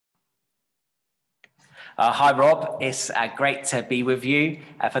Hi, Rob. It's great to be with you.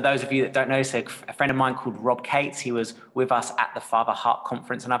 For those of you that don't know, so a friend of mine called Rob Cates, he was with us at the Father Heart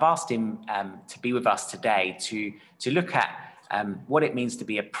Conference, and I've asked him to be with us today to look at what it means to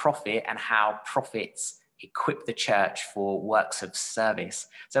be a prophet and how prophets equip the church for works of service.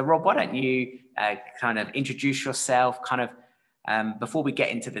 So, Rob, why don't you kind of introduce yourself, before we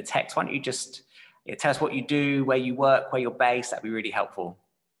get into the text, why don't you just tell us what you do, where you work, where you're based? That'd be really helpful.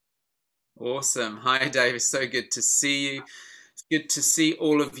 Awesome. Hi, Dave. It's so good to see you. It's good to see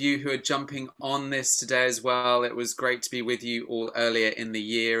all of you who are jumping on this today as well. It was great to be with you all earlier in the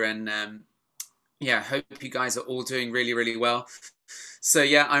year. And yeah, hope you guys are all doing really, really well. So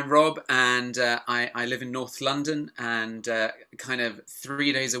yeah, I'm Rob, and I live in North London, and kind of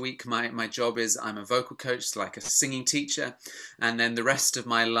 3 days a week, my job is I'm a vocal coach, like a singing teacher, and then the rest of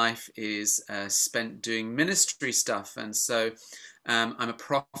my life is spent doing ministry stuff. And so I'm a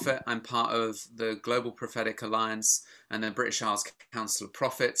prophet. I'm part of the Global Prophetic Alliance and the British Isles Council of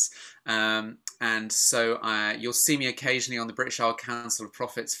Prophets. And so you'll see me occasionally on the British Isles Council of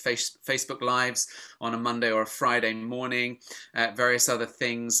Prophets Facebook Lives on a Monday or a Friday morning, various other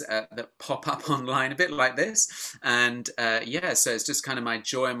things that pop up online, a bit like this. And yeah, so it's just kind of my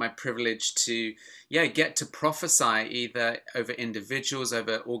joy and my privilege to get to prophesy either over individuals,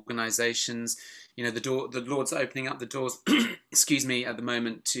 over organizations. You know, the Lord's opening up the doors, excuse me, at the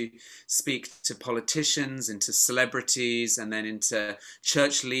moment to speak to politicians, into celebrities, and then into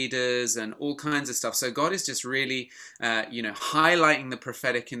church leaders and all kinds of stuff. So God is just really, highlighting the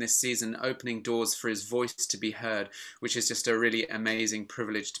prophetic in this season, opening doors for his voice to be heard, which is just a really amazing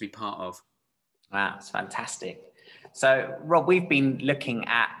privilege to be part of. Wow, it's fantastic. So, Rob, we've been looking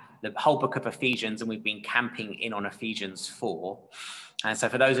at the whole book of Ephesians, and we've been camping in on Ephesians 4. And so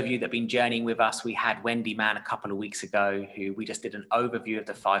for those of you that have been journeying with us, we had Wendy Mann a couple of weeks ago, who we just did an overview of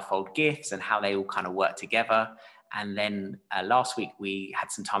the fivefold gifts and how they all kind of work together. And then last week, we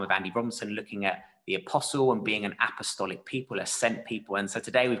had some time with Andy Robinson looking at the apostle and being an apostolic people, a sent people. And so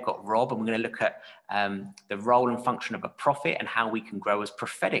today we've got Rob, and we're going to look at the role and function of a prophet and how we can grow as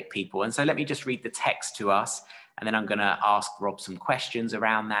prophetic people. And so let me just read the text to us, and then I'm going to ask Rob some questions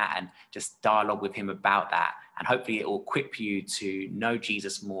around that and just dialogue with him about that. And hopefully it will equip you to know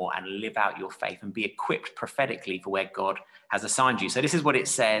Jesus more and live out your faith and be equipped prophetically for where God has assigned you. So this is what it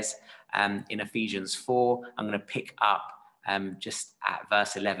says in Ephesians 4. I'm going to pick up just at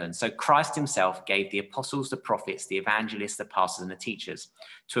verse 11. So Christ himself gave the apostles, the prophets, the evangelists, the pastors, and the teachers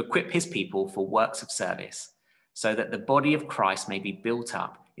to equip his people for works of service, so that the body of Christ may be built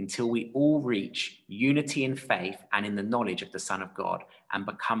up until we all reach unity in faith and in the knowledge of the Son of God, and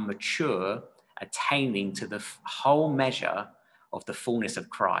become mature, attaining to the whole measure of the fullness of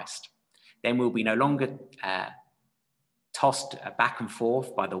Christ. Then we'll be no longer tossed back and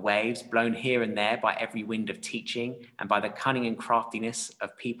forth by the waves, blown here and there by every wind of teaching, and by the cunning and craftiness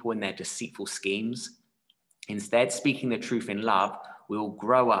of people in their deceitful schemes. Instead, speaking the truth in love, we will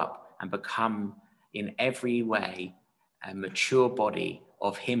grow up and become in every way a mature body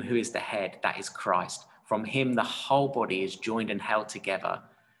of him who is the head, that is Christ. From him, the whole body is joined and held together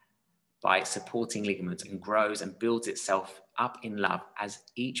by its supporting ligaments and grows and builds itself up in love as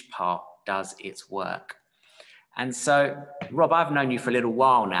each part does its work. And so, Rob, I've known you for a little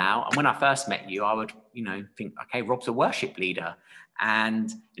while now. And when I first met you, I would, think, okay, Rob's a worship leader.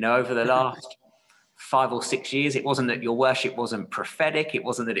 And, over the last 5 or 6 years, it wasn't that your worship wasn't prophetic. It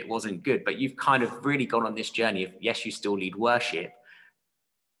wasn't that it wasn't good, but you've kind of really gone on this journey of, yes, you still lead worship,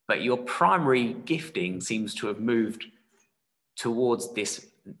 but your primary gifting seems to have moved towards this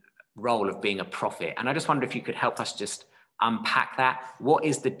role of being a prophet. And I just wonder if you could help us just unpack that. What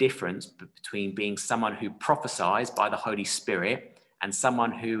is the difference between being someone who prophesies by the Holy Spirit and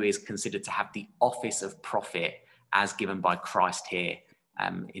someone who is considered to have the office of prophet as given by Christ here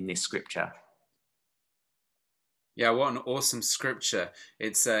in this scripture? Yeah, what an awesome scripture.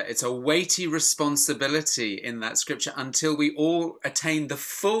 It's a weighty responsibility in that scripture until we all attain the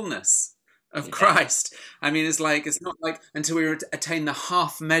fullness of Christ. I mean, it's not like until we attain the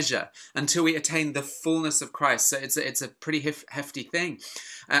half measure, until we attain the fullness of Christ. So it's a pretty hefty thing.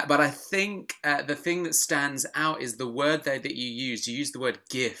 But I think the thing that stands out is the word there that you used. You used the word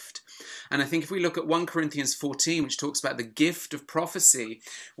gift. And I think if we look at 1 Corinthians 14, which talks about the gift of prophecy,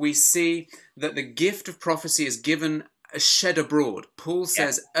 we see that the gift of prophecy is given shed abroad. Paul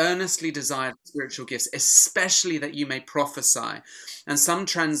says, earnestly desire spiritual gifts, especially that you may prophesy. And some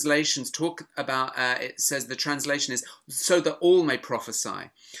translations talk about, it says the translation is so that all may prophesy.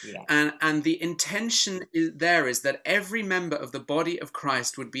 Yeah. And the intention there is that every member of the body of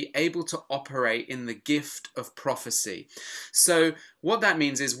Christ would be able to operate in the gift of prophecy. So what that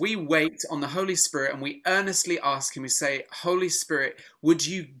means is we wait on the Holy Spirit and we earnestly ask him, we say, Holy Spirit, would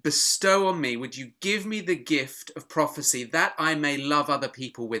you bestow on me, would you give me the gift of prophecy that I may love other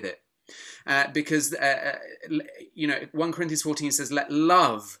people with it? Because, 1 Corinthians 14 says, let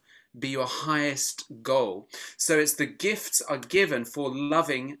love be your highest goal. So it's the gifts are given for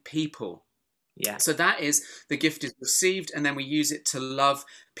loving people. Yeah. So that is, the gift is received and then we use it to love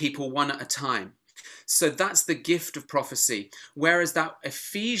people one at a time. So that's the gift of prophecy. Whereas that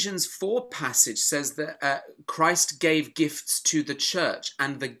Ephesians 4 passage says that Christ gave gifts to the church,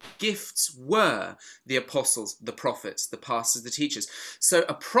 and the gifts were the apostles, the prophets, the pastors, the teachers. So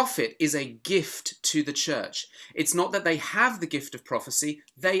a prophet is a gift to the church. It's not that they have the gift of prophecy,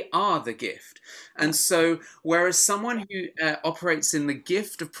 they are the gift. And so whereas someone who operates in the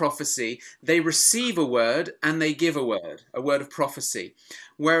gift of prophecy, they receive a word and they give a word of prophecy.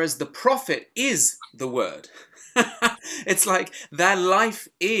 Whereas the prophet is the word. It's like their life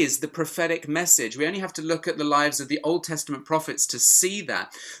is the prophetic message. We only have to look at the lives of the Old Testament prophets to see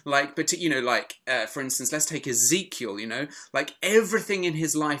that. For instance, let's take Ezekiel, like everything in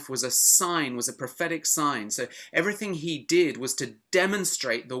his life was a sign, was a prophetic sign. So everything he did was to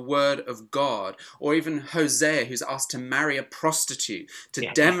demonstrate the word of God. Or even Hosea, who's asked to marry a prostitute to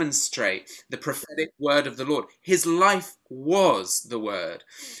demonstrate the prophetic word of the Lord. His life was the word.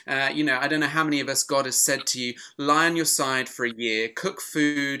 I don't know how many of us God has said to you, lie on your side for a year, cook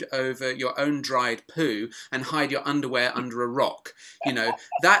food over your own dried poo, and hide your underwear under a rock.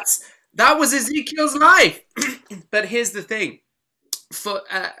 That was Ezekiel's life. But here's the thing.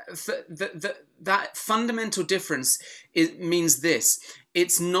 That fundamental difference means this.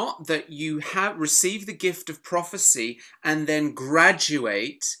 It's not that you have received the gift of prophecy and then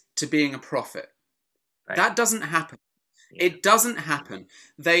graduate to being a prophet. Right. That doesn't happen. Yeah. It doesn't happen.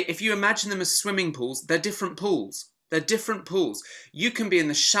 If you imagine them as swimming pools, they're different pools. They're different pools. You can be in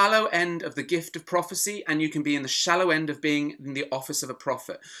the shallow end of the gift of prophecy, and you can be in the shallow end of being in the office of a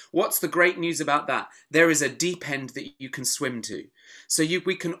prophet. What's the great news about that? There is a deep end that you can swim to. So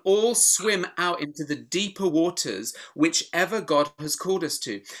we can all swim out into the deeper waters, whichever God has called us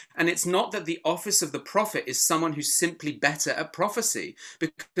to. And it's not that the office of the prophet is someone who's simply better at prophecy,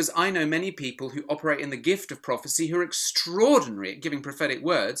 because I know many people who operate in the gift of prophecy who are extraordinary at giving prophetic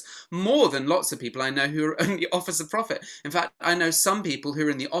words, more than lots of people I know who are in the office of prophet. In fact, I know some people who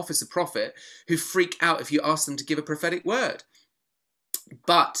are in the office of prophet who freak out if you ask them to give a prophetic word.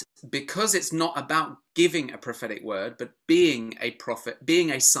 But because it's not about giving a prophetic word, but being a prophet,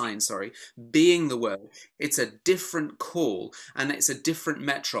 being a sign, being the word, it's a different call and it's a different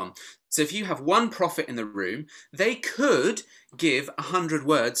metron. So if you have one prophet in the room, they could give 100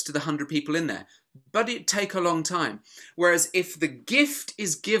 words to the 100 people in there, but it'd take a long time. Whereas if the gift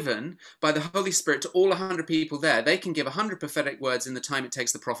is given by the Holy Spirit to all 100 people there, they can give 100 prophetic words in the time it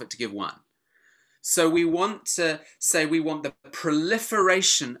takes the prophet to give one. So we want to say we want the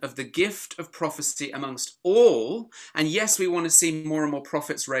proliferation of the gift of prophecy amongst all. And yes, we want to see more and more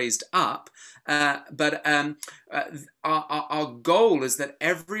prophets raised up. But our goal is that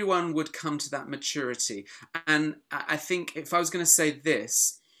everyone would come to that maturity. And I think if I was going to say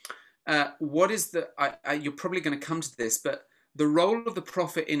this, you're probably going to come to this, but the role of the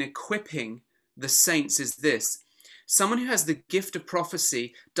prophet in equipping the saints is this. Someone who has the gift of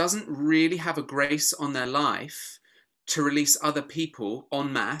prophecy doesn't really have a grace on their life to release other people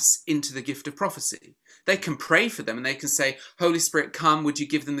en masse into the gift of prophecy. They can pray for them and they can say, Holy Spirit, come, would you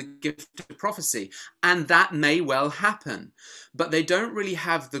give them the gift of prophecy? And that may well happen. But they don't really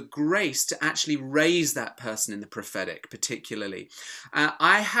have the grace to actually raise that person in the prophetic, particularly.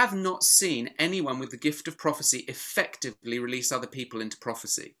 I have not seen anyone with the gift of prophecy effectively release other people into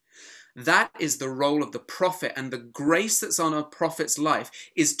prophecy. That is the role of the prophet, and the grace that's on a prophet's life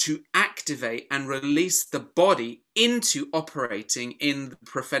is to activate and release the body into operating in the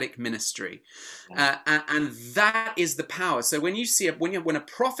prophetic ministry. And that is the power. So when you see when a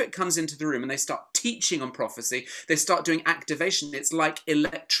prophet comes into the room and they start teaching on prophecy, they start doing activation, it's like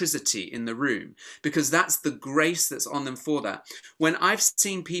electricity in the room, because that's the grace that's on them for that. When I've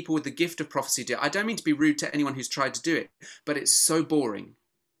seen people with the gift of prophecy do it, I don't mean to be rude to anyone who's tried to do it, but it's so boring.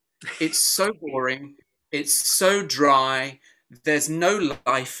 It's so boring. It's so dry. There's no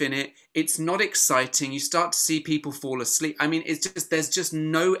life in it. It's not exciting. You start to see people fall asleep. I mean, there's just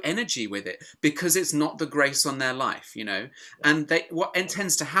no energy with it because it's not the grace on their life, And what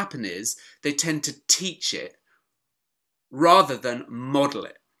tends to happen is they tend to teach it rather than model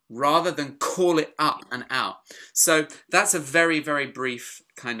it, rather than call it up and out. So that's a very, very brief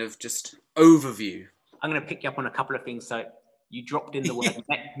kind of just overview. I'm going to pick you up on a couple of things. So You dropped in the word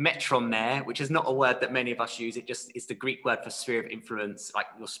metron there, which is not a word that many of us use. It just is the Greek word for sphere of influence, like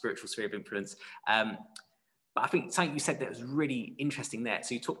your spiritual sphere of influence. But I think something you said that was really interesting there.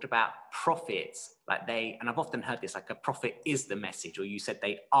 So you talked about prophets, like and I've often heard this, like a prophet is the message, or you said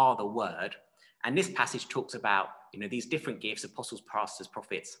they are the word. And this passage talks about, these different gifts, apostles, pastors,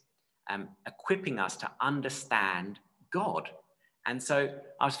 prophets, equipping us to understand God. And so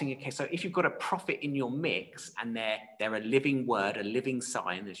I was thinking, okay, so if you've got a prophet in your mix and they're a living word, a living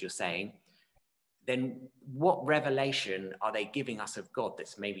sign, as you're saying, then what revelation are they giving us of God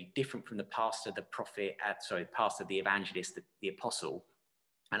that's maybe different from the pastor, the prophet, pastor, the evangelist, the apostle?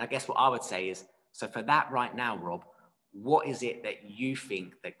 And I guess what I would say is, so for that right now, Rob, what is it that you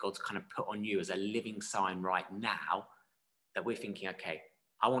think that God's kind of put on you as a living sign right now that we're thinking, okay,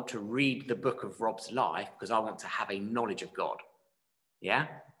 I want to read the book of Rob's life because I want to have a knowledge of God? Yeah.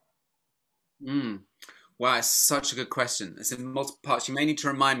 Wow, it's such a good question. It's in multiple parts. You may need to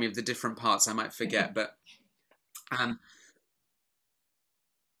remind me of the different parts. I might forget, but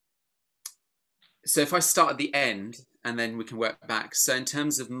so if I start at the end and then we can work back. So in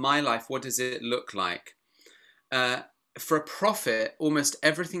terms of my life, what does it look like? For a prophet, almost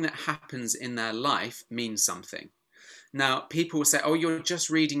everything that happens in their life means something. Now, people will say, oh, you're just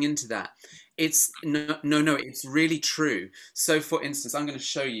reading into that. It's no, it's really true. So for instance, I'm going to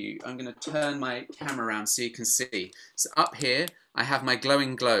show you, I'm going to turn my camera around so you can see. So up here, I have my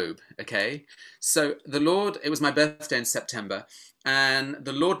glowing globe, okay? So the Lord, it was my birthday in September, and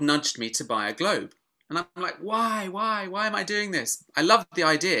the Lord nudged me to buy a globe. And I'm like, why am I doing this? I loved the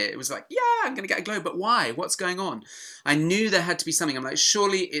idea. It was like, yeah, I'm going to get a globe, but why? What's going on? I knew there had to be something. I'm like,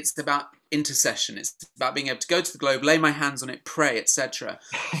 surely it's about intercession. It's about being able to go to the globe, lay my hands on it, pray, etc.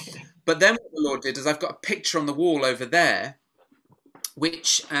 But then what the Lord did is I've got a picture on the wall over there,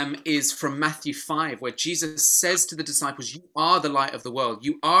 which is from Matthew 5, where Jesus says to the disciples, you are the light of the world.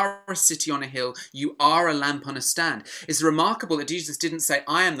 You are a city on a hill. You are a lamp on a stand. It's remarkable that Jesus didn't say,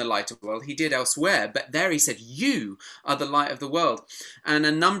 I am the light of the world. He did elsewhere, but there he said, you are the light of the world. And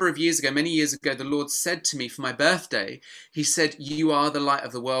a number of years ago, many years ago, the Lord said to me for my birthday, he said, you are the light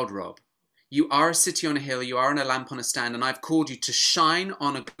of the world, Rob. You are a city on a hill, you are a lamp on a stand, and I've called you to shine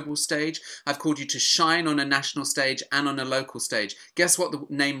on a global stage. I've called you to shine on a national stage and on a local stage. Guess what the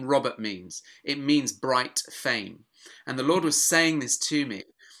name Robert means? It means bright fame. And the Lord was saying this to me.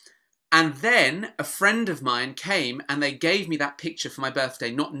 And then a friend of mine came and they gave me that picture for my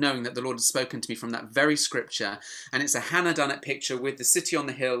birthday, not knowing that the Lord had spoken to me from that very scripture. And it's a Hannah Dunnett picture with the city on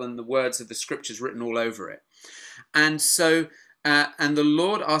the hill and the words of the scriptures written all over it. And so and the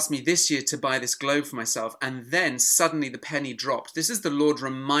Lord asked me this year to buy this globe for myself, and then suddenly the penny dropped. This is the Lord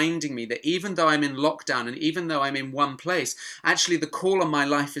reminding me that even though I'm in lockdown and even though I'm in one place, actually the call on my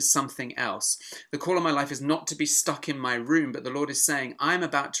life is something else. The call on my life is not to be stuck in my room, but the Lord is saying, I'm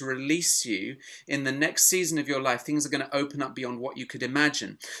about to release you in the next season of your life. Things are going to open up beyond what you could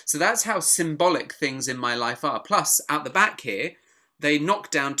imagine. So that's how symbolic things in my life are. Plus, out the back here, they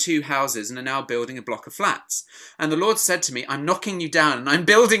knocked down 2 houses and are now building a block of flats. And the Lord said to me, I'm knocking you down and I'm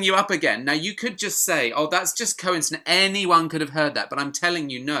building you up again. Now you could just say, oh, that's just coincidence. Anyone could have heard that. But I'm telling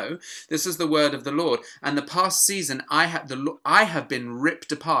you, no, this is the word of the Lord. And the past season, I have been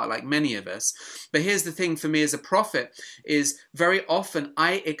ripped apart like many of us. But here's the thing for me as a prophet is very often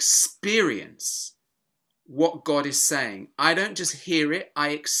I experience what God is saying. I don't just hear it,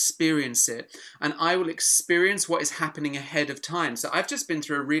 I experience it. And I will experience what is happening ahead of time. So I've just been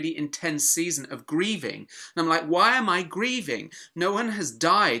through a really intense season of grieving. And I'm like, why am I grieving? No one has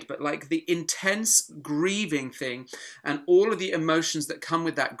died, but like the intense grieving thing and all of the emotions that come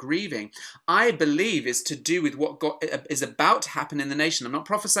with that grieving, I believe is to do with what God is about to happen in the nation. I'm not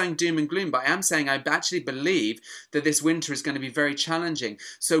prophesying doom and gloom, but I am saying I actually believe that this winter is going to be very challenging.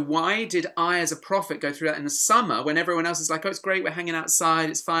 So why did I as a prophet go through that in the summer when everyone else is like, oh, it's great, we're hanging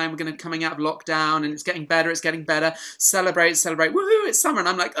outside, it's fine, we're going to coming out of lockdown and it's getting better, celebrate, woohoo, it's summer. And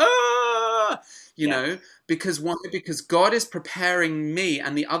I'm like, you know, because why? Because God is preparing me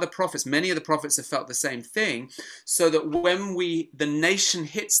and the other prophets, many of the prophets have felt the same thing, so that when the nation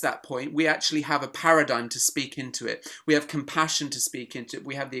hits that point, we actually have a paradigm to speak into it. We have compassion to speak into it.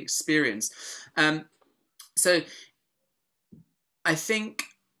 We have the experience. So I think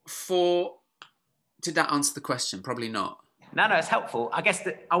did that answer the question? Probably not. No, it's helpful. I guess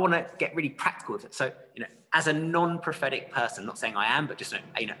that I want to get really practical with it. So, as a non-prophetic person, not saying I am, but just,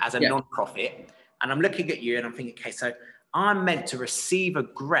 as a non-prophet, and I'm looking at you and I'm thinking, okay, so I'm meant to receive a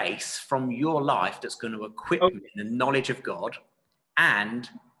grace from your life that's going to equip me in the knowledge of God and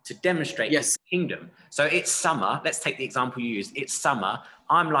to demonstrate Yes. his kingdom. So it's summer. Let's take the example you used. It's summer.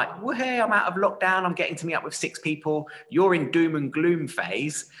 I'm like, well, hey, I'm out of lockdown. I'm getting to meet up with 6 people. You're in doom and gloom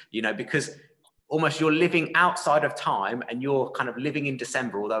phase, you know, because almost you're living outside of time and you're kind of living in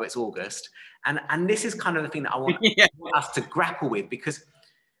December, although it's August. And this is kind of the thing that I want us to grapple with, because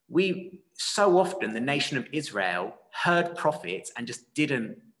we so often, the nation of Israel heard prophets and just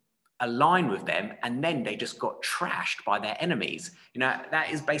didn't align with them, and then they just got trashed by their enemies. You know,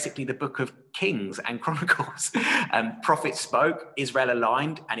 that is basically the book of Kings and Chronicles. Prophets spoke, Israel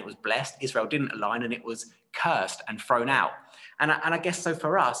aligned, and it was blessed. Israel didn't align, and it was cursed and thrown out. And I guess so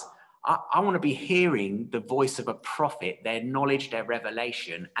for us, I want to be hearing the voice of a prophet, their knowledge, their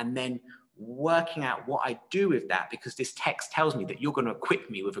revelation, and then working out what I do with that, because this text tells me that you're going to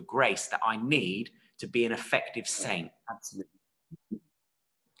equip me with a grace that I need to be an effective saint. Absolutely.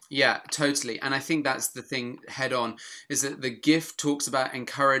 Yeah, totally. And I think that's the thing head on, is that the gift talks about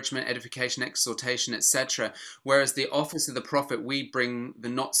encouragement, edification, exhortation, etc. Whereas the office of the prophet, we bring the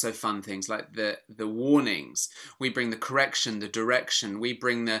not so fun things like the warnings. We bring the correction, the direction. We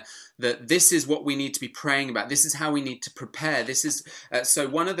bring the this is what we need to be praying about. This is how we need to prepare. This is so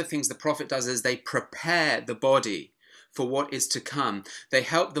one of the things the prophet does is they prepare the body for what is to come. They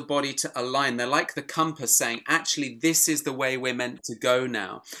help the body to align. They're like the compass saying, actually, this is the way we're meant to go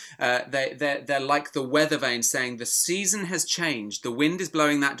now. They're like the weather vane saying, the season has changed. The wind is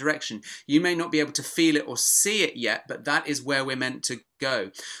blowing that direction. You may not be able to feel it or see it yet, but that is where we're meant to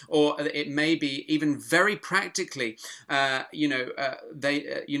go. Or it may be even very practically, the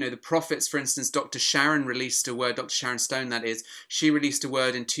prophets, for instance, Dr. Sharon released a word, Dr. Sharon Stone, that is, she released a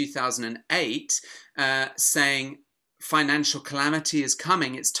word in 2008 saying, financial calamity is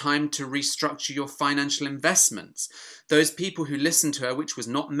coming. It's time to restructure your financial investments. Those people who listened to her, which was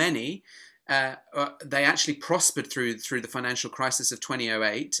not many, they actually prospered through the financial crisis of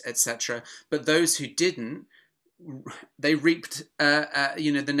 2008, etc. But those who didn't, they reaped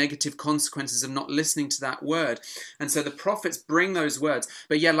the negative consequences of not listening to that word. And so the prophets bring those words.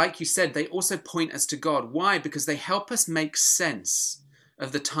 But yeah, like you said, they also point us to God. Why? Because they help us make sense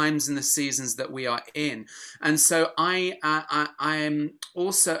of the times and the seasons that we are in. And so I am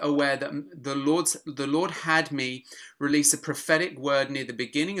also aware that the Lord had me release a prophetic word near the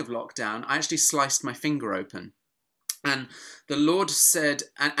beginning of lockdown. I actually sliced my finger open. And the Lord said,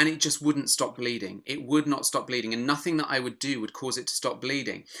 and it just wouldn't stop bleeding. It would not stop bleeding, and nothing that I would do would cause it to stop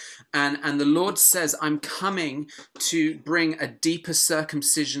bleeding. And the Lord says, I'm coming to bring a deeper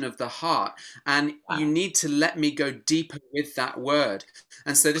circumcision of the heart, and you need to let me go deeper with that word.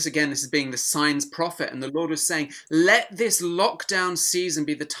 And so this is being the signs prophet, and the Lord was saying, let this lockdown season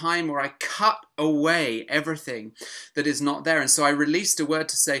be the time where I cut away everything that is not there. And so I released a word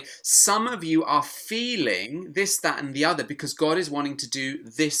to say, some of you are feeling this, that, and the other because God is wanting to do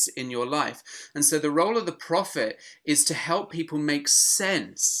this in your life. And so the role of the prophet is to help people make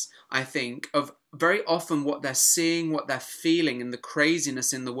sense, I think, of very often what they're seeing, what they're feeling, and the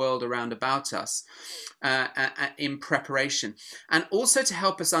craziness in the world around about us in preparation. And also to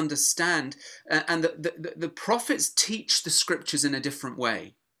help us understand, and the prophets teach the scriptures in a different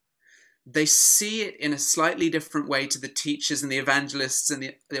way. They see it in a slightly different way to the teachers and the evangelists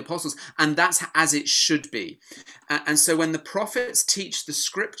and the apostles, and that's as it should be. And so when the prophets teach the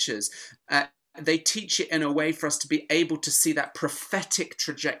scriptures, they teach it in a way for us to be able to see that prophetic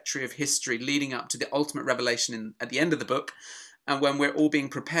trajectory of history leading up to the ultimate revelation at the end of the book, and when we're all being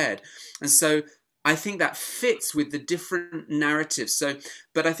prepared. And so I think that fits with the different narratives.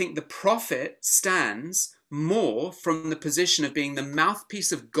 But I think the prophet stands more from the position of being the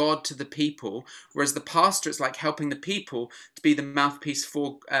mouthpiece of God to the people, whereas the pastor is like helping the people to be the mouthpiece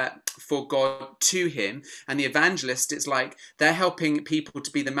for God to him, and the evangelist, it's like they're helping people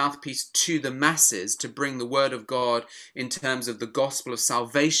to be the mouthpiece to the masses, to bring the word of God in terms of the gospel of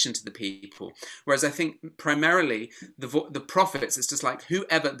salvation to the people. Whereas I think primarily the prophets, it's just like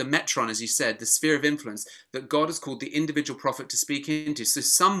whoever, the metron, as you said, the sphere of influence that God has called the individual prophet to speak into. So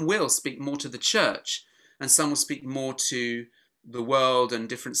some will speak more to the church, and some will speak more to the world and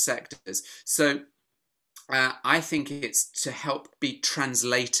different sectors. So I think it's to help be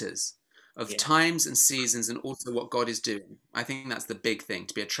translators of times and seasons, and also what God is doing. I think that's the big thing,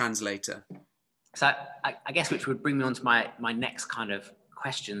 to be a translator. So I guess, which would bring me on to my next kind of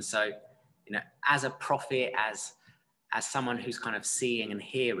question. So, as a prophet, as someone who's kind of seeing and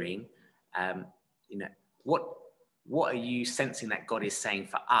hearing, what are you sensing that God is saying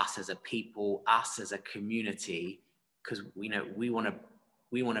for us as a people, us as a community? Because we want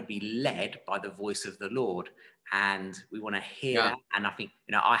to be led by the voice of the Lord, and we want to hear that. And I think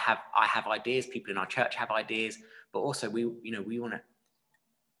I have ideas. People in our church have ideas, but also we want to.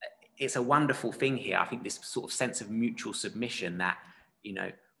 it's a wonderful thing here. I think this sort of sense of mutual submission that,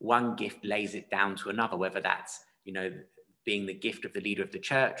 one gift lays it down to another, whether that's, being the gift of the leader of the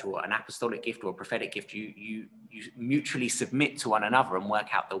church or an apostolic gift or a prophetic gift, you mutually submit to one another and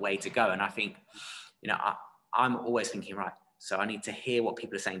work out the way to go. And I think, I'm always thinking, right, so I need to hear what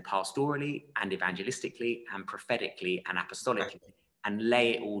people are saying pastorally and evangelistically and prophetically and apostolically, and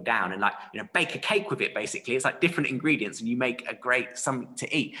lay it all down and bake a cake with it. Basically, it's like different ingredients and you make a great something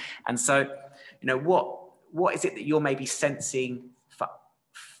to eat. And so, what is it that you're maybe sensing for,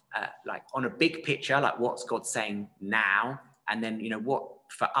 on a big picture, like what's God saying now? And then, what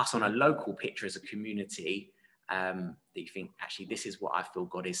for us on a local picture as a community, that you think, actually, this is what I feel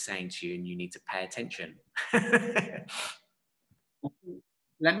God is saying to you and you need to pay attention.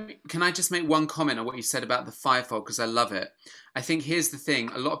 Can I just make one comment on what you said about the fivefold, because I love it. I think here's the thing.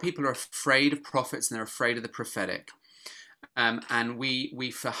 A lot of people are afraid of prophets and they're afraid of the prophetic. And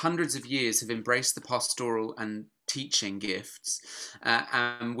we for hundreds of years have embraced the pastoral and teaching gifts.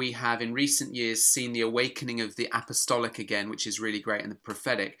 And we have in recent years seen the awakening of the apostolic again, which is really great, and the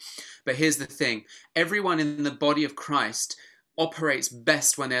prophetic. But here's the thing. Everyone in the body of Christ operates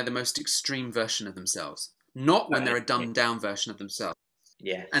best when they're the most extreme version of themselves, not when they're a dumbed down version of themselves.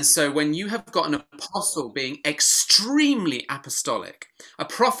 Yeah. And so when you have got an apostle being extremely apostolic, a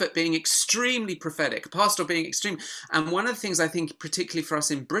prophet being extremely prophetic, a pastor being extreme, and one of the things I think particularly for us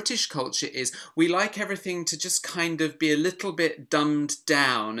in British culture is we like everything to just kind of be a little bit dumbed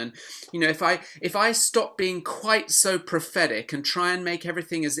down. And if I stop being quite so prophetic and try and make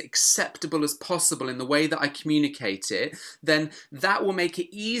everything as acceptable as possible in the way that I communicate it, then that will make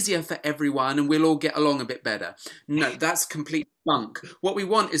it easier for everyone and we'll all get along a bit better. No, that's complete bunk. What we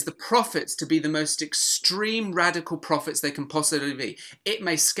want is the prophets to be the most extreme radical prophets they can possibly be. It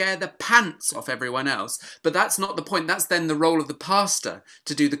may scare the pants off everyone else, but that's not the point. That's then the role of the pastor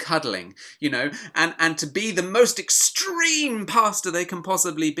to do the cuddling, and to be the most extreme pastor they can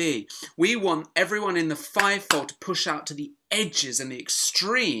possibly be. We want everyone in the fivefold to push out to the edges and the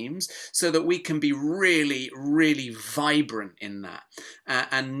extremes so that we can be really, really vibrant in that,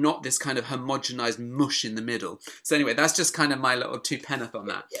 and not this kind of homogenized mush in the middle. So anyway, that's just kind of my little two penneth on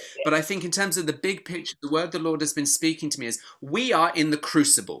that. But I think in terms of the big picture, the word the Lord has been speaking to me is we are in the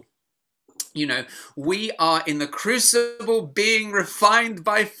crucible. We are in the crucible being refined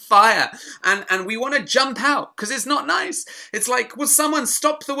by fire, and we want to jump out because it's not nice. It's like, will someone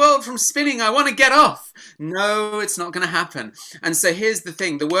stop the world from spinning? I want to get off. No, it's not going to happen. And so here's the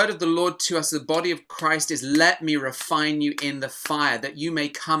thing. The word of the Lord to us, the body of Christ, is let me refine you in the fire that you may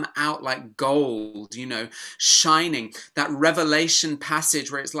come out like gold, shining. That Revelation passage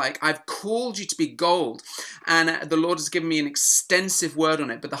where it's like, I've called you to be gold. And the Lord has given me an extensive word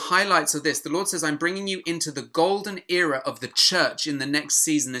on it. But the highlights of this, the Lord says, I'm bringing you into the golden era of the church in the next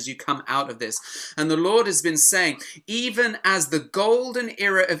season as you come out of this. And the Lord has been saying, even as the golden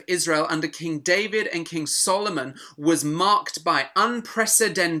era of Israel under King David and King Solomon was marked by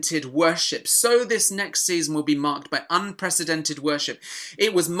unprecedented worship, so this next season will be marked by unprecedented worship.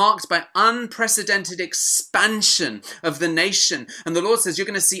 It was marked by unprecedented expansion of the nation. And the Lord says, you're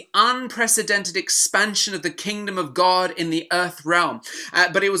going to see unprecedented expansion of the kingdom of God in the earth realm.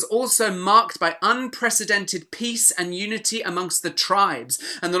 But it was also marked by unprecedented peace and unity amongst the tribes.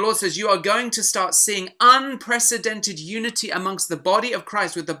 And the Lord says, you are going to start seeing unprecedented unity amongst the body of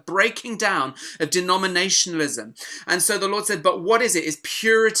Christ with the breaking down of denominationalism. And so the Lord said, but what is it? It's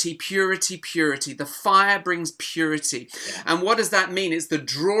purity, purity, purity. The fire brings purity. Yeah. And what does that mean? It's the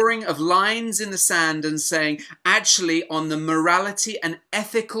drawing of lines in the sand and saying, actually, on the morality and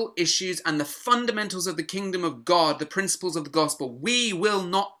ethical issues and the fundamentals of the kingdom of God, the principles of the gospel, we will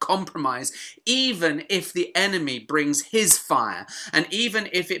not compromise, even if the enemy brings his fire. And even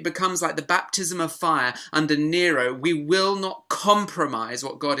if it becomes like the baptism of fire under Nero, we will not compromise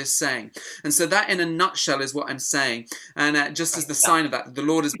what God is saying. And so that in a nutshell is what I'm saying. And just as the sign of that, the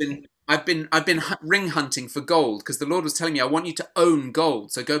Lord has been, I've been ring hunting for gold because the Lord was telling me, I want you to own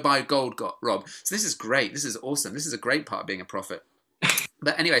gold. So go buy gold, Rob. So this is great. This is awesome. This is a great part of being a prophet.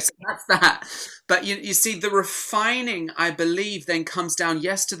 But anyway, so that's that. But you see, the refining, I believe, then comes down,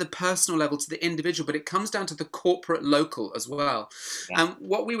 yes, to the personal level, to the individual, but it comes down to the corporate local as well. Yeah. And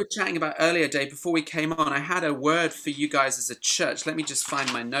what we were chatting about earlier, Dave, before we came on, I had a word for you guys as a church. Let me just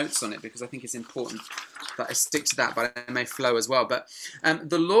find my notes on it because I think it's important that I stick to that, but I may flow as well. But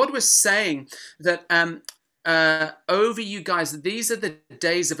the Lord was saying that over you guys that these are the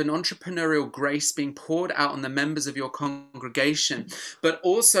days of an entrepreneurial grace being poured out on the members of your congregation, but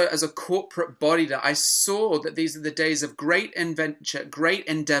also as a corporate body, that I saw that these are the days of great adventure, great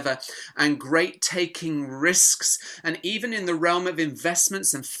endeavor, and great taking risks. And even in the realm of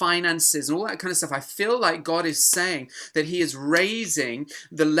investments and finances and all that kind of stuff, I feel like God is saying that he is raising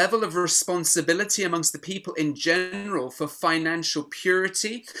the level of responsibility amongst the people in general for financial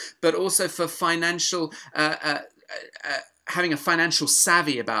purity, but also for financial having a financial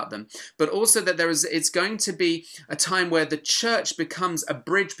savvy about them, but also that it's going to be a time where the church becomes a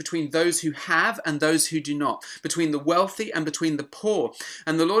bridge between those who have and those who do not, between the wealthy and between the poor.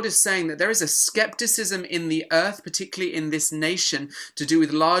 And the Lord is saying that there is a skepticism in the earth, particularly in this nation, to do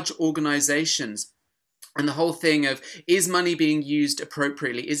with large organizations. And the whole thing of, is money being used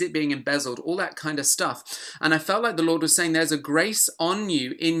appropriately? Is it being embezzled? All that kind of stuff. And I felt like the Lord was saying there's a grace on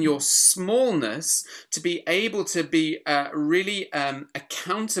you in your smallness to be able to be really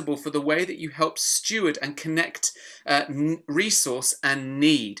accountable for the way that you help steward and connect resource and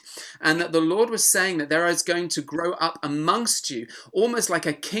need. And that the Lord was saying that there is going to grow up amongst you almost like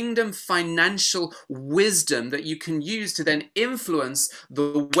a kingdom financial wisdom that you can use to then influence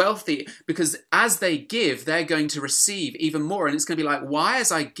the wealthy, because as they give, they're going to receive even more. And it's going to be like, why,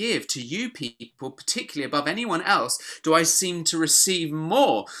 as I give to you people, particularly above anyone else, do I seem to receive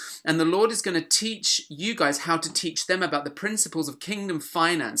more? And the Lord is going to teach you guys how to teach them about the principles of kingdom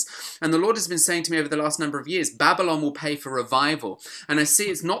finance. And the Lord has been saying to me over the last number of years, Babylon will pay for revival. And I see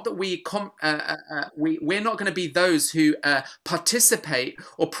it's not that we're not going to be those who participate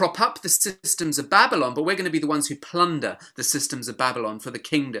or prop up the systems of Babylon, but we're going to be the ones who plunder the systems of Babylon for the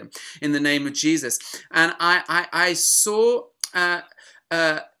kingdom in the name of Jesus. And I saw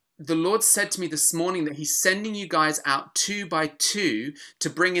the Lord said to me this morning that he's sending you guys out 2 by 2 to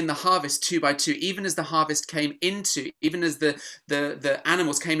bring in the harvest 2 by 2, even as the harvest came into, even as the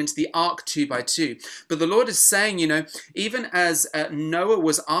animals came into the ark 2 by 2. But the Lord is saying, you know, even as Noah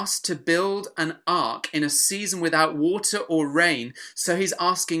was asked to build an ark in a season without water or rain, so he's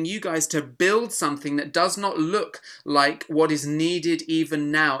asking you guys to build something that does not look like what is needed even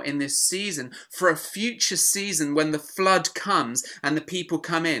now in this season, for a future season when the flood comes and the people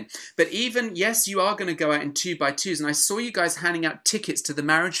come in. But even, yes, you are going to go out in 2 by 2s. And I saw you guys handing out tickets to the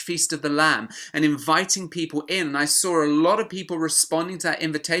marriage feast of the Lamb and inviting people in. And I saw a lot of people responding to that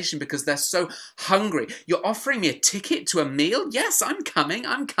invitation because they're so hungry. You're offering me a ticket to a meal? Yes, I'm coming.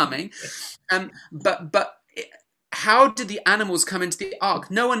 I'm coming. But how did the animals come into the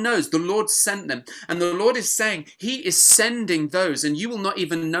ark? No one knows. The Lord sent them. And the Lord is saying he is sending those, and you will not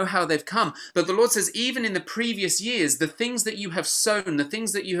even know how they've come. But the Lord says, even in the previous years, the things that you have sown,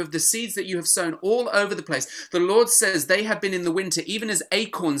 the seeds that you have sown all over the place, the Lord says they have been in the winter, even as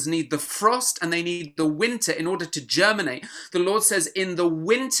acorns need the frost and they need the winter in order to germinate. The Lord says, in the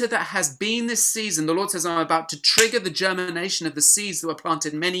winter that has been this season, the Lord says, I'm about to trigger the germination of the seeds that were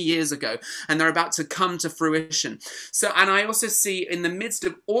planted many years ago, and they're about to come to fruition. So, and I also see in the midst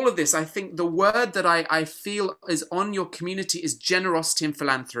of all of this, I think the word that I feel is on your community is generosity and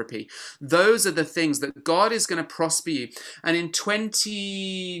philanthropy. Those are the things that God is going to prosper you. And in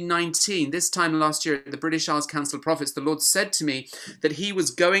 2019, this time last year at the British Isles Council of Prophets, the Lord said to me that he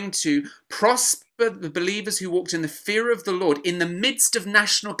was going to prosper the believers who walked in the fear of the Lord in the midst of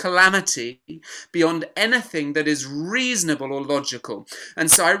national calamity beyond anything that is reasonable or logical.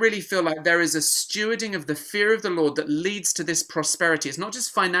 And so I really feel like there is a stewarding of the fear of the Lord that leads to this prosperity. It's not just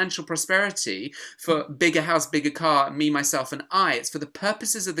financial prosperity for bigger house, bigger car, me, myself, and I. It's for the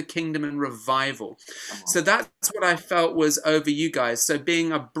purposes of the kingdom and revival. So that's what I felt was over you guys. So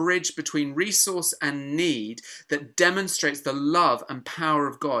being a bridge between resource and need that demonstrates the love and power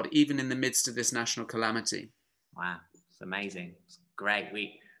of God, even in the midst of this national calamity. Wow, it's amazing. It's great.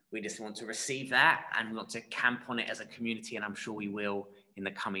 We just want to receive that and we want to camp on it as a community, and I'm sure we will in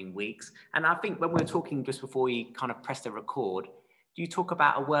the coming weeks. And I think when we were talking just before we kind of pressed the record, do you talk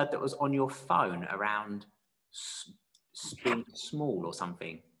about a word that was on your phone around being small or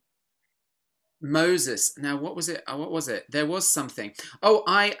something? Moses. Now, what was it? What was it? There was something. Oh,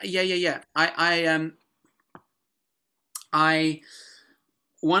 yeah.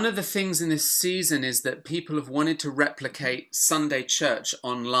 One of the things in this season is that people have wanted to replicate Sunday church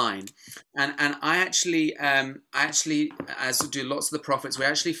online, and I actually, as do lots of the prophets, we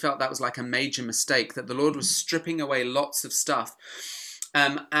actually felt that was like a major mistake, that the Lord was stripping away lots of stuff.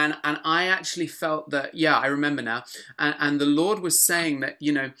 And I actually felt that, yeah, I remember now, and the Lord was saying that,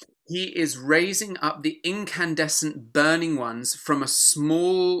 you know, he is raising up the incandescent burning ones from a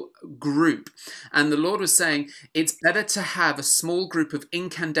small group. And the Lord was saying, it's better to have a small group of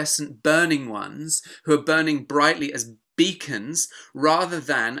incandescent burning ones who are burning brightly as beacons rather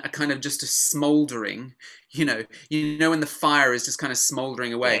than a kind of just a smoldering, when the fire is just kind of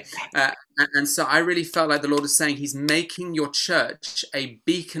smoldering away. Yeah. And so I really felt like the Lord was saying he's making your church a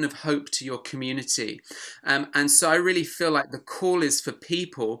beacon of hope to your community. And so I really feel like the call is for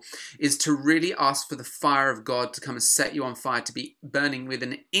people is to really ask for the fire of God to come and set you on fire, to be burning with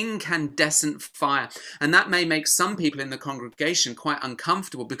an incandescent fire. And that may make some people in the congregation quite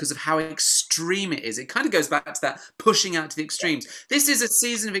uncomfortable because of how extreme it is. It kind of goes back to that pushing out to the extremes. This is a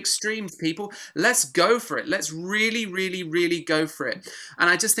season of extremes, people. Let's go for it. Let's really, really, really go for it. And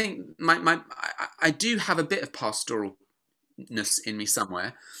I just think I do have a bit of pastoralness in me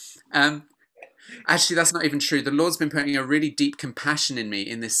somewhere. Actually, that's not even true. The Lord's been putting a really deep compassion in me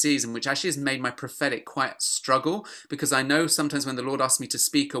in this season, which actually has made my prophetic quite struggle, because I know sometimes when the Lord asks me to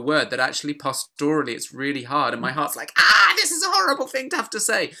speak a word that actually pastorally it's really hard, and my heart's like, this is a horrible thing to have to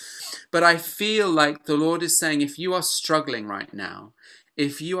say. But I feel like the Lord is saying, if you are struggling right now,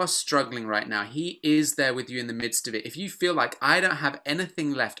 he is there with you in the midst of it. If you feel like I don't have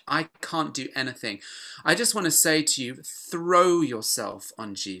anything left, I can't do anything, I just want to say to you, throw yourself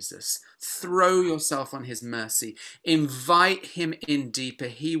on Jesus. Throw yourself on his mercy. Invite him in deeper.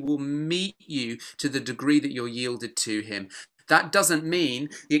 He will meet you to the degree that you're yielded to him. That doesn't mean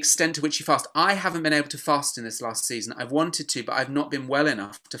the extent to which you fast. I haven't been able to fast in this last season. I've wanted to, but I've not been well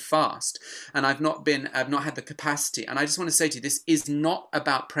enough to fast. And I've not had the capacity. And I just want to say to you, this is not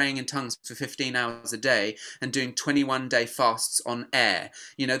about praying in tongues for 15 hours a day and doing 21-day fasts on air.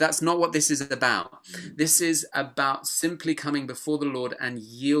 That's not what this is about. This is about simply coming before the Lord and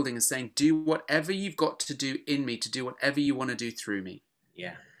yielding and saying, do whatever you've got to do in me to do whatever you want to do through me.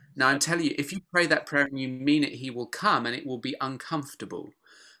 Yeah. Now, I'm telling you, if you pray that prayer and you mean it, he will come, and it will be uncomfortable.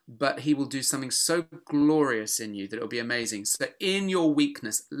 But he will do something so glorious in you that it will be amazing. So in your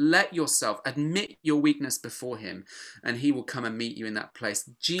weakness, let yourself admit your weakness before him, and he will come and meet you in that place.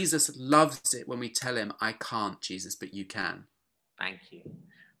 Jesus loves it when we tell him, I can't, Jesus, but you can. Thank you.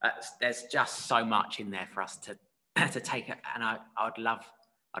 There's just so much in there for us to take it. And I'd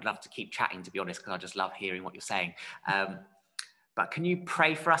love to keep chatting, to be honest, because I just love hearing what you're saying. But can you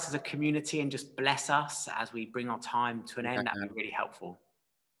pray for us as a community and just bless us as we bring our time to an end? That would be really helpful.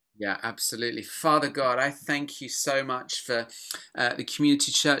 Yeah, absolutely. Father God, I thank you so much for the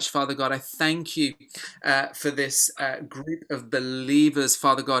community church. Father God, I thank you for this group of believers,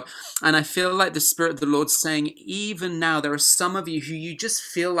 Father God. And I feel like the Spirit of the Lord saying, even now, there are some of you who you just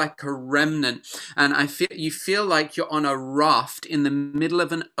feel like a remnant. And you feel like you're on a raft in the middle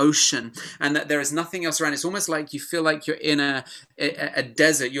of an ocean and that there is nothing else around. It's almost like you feel like you're in a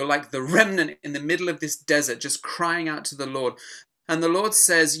desert. You're like the remnant in the middle of this desert, just crying out to the Lord. And the Lord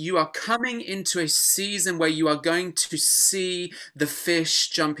says, you are coming into a season where you are going to see the fish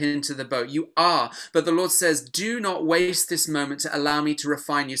jump into the boat. You are. But the Lord says, do not waste this moment to allow me to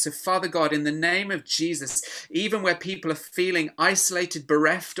refine you. So Father God, in the name of Jesus, even where people are feeling isolated,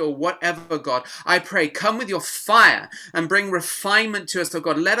 bereft, or whatever, God, I pray, come with your fire and bring refinement to us, oh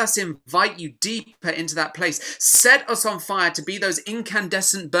God. Let us invite you deeper into that place. Set us on fire to be those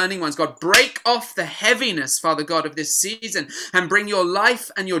incandescent burning ones, God. Break off the heaviness, Father God, of this season and bring your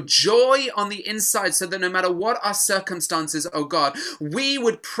life and your joy on the inside, so that no matter what our circumstances, oh God, we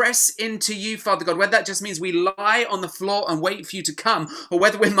would press into you, Father God. Whether that just means we lie on the floor and wait for you to come, or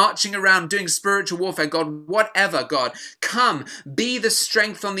whether we're marching around doing spiritual warfare, God, whatever, God, come, be the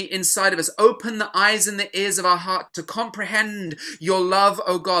strength on the inside of us. Open the eyes and the ears of our heart to comprehend your love,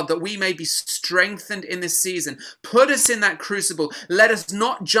 oh God, that we may be strengthened in this season. Put us in that crucible. Let us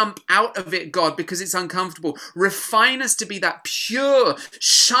not jump out of it, God, because it's uncomfortable. Refine us to be that pure,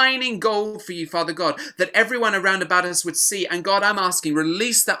 shining gold for you, Father God, that everyone around about us would see. And God, I'm asking,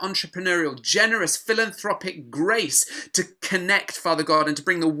 release that entrepreneurial, generous, philanthropic grace to connect, Father God, and to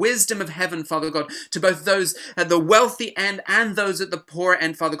bring the wisdom of heaven, Father God, to both those at the wealthy end and those at the poor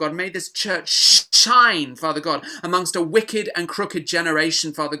end, Father God. May this church shine, Father God, amongst a wicked and crooked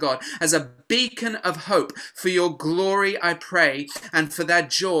generation, Father God, as a beacon of hope for your glory, I pray, and for their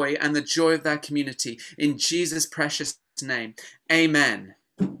joy and the joy of their community. In Jesus' precious name. Amen.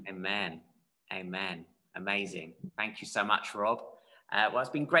 Amen. Amen. Amazing. Thank you so much, Rob. Well, it's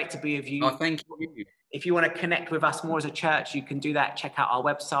been great to be with you. Oh, thank you. If you want to connect with us more as a church, you can do that. Check out our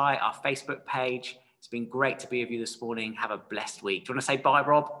website, our Facebook page. It's been great to be with you this morning. Have a blessed week. Do you want to say bye,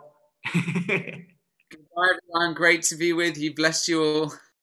 Rob? Goodbye, everyone. Great to be with you. Bless you all.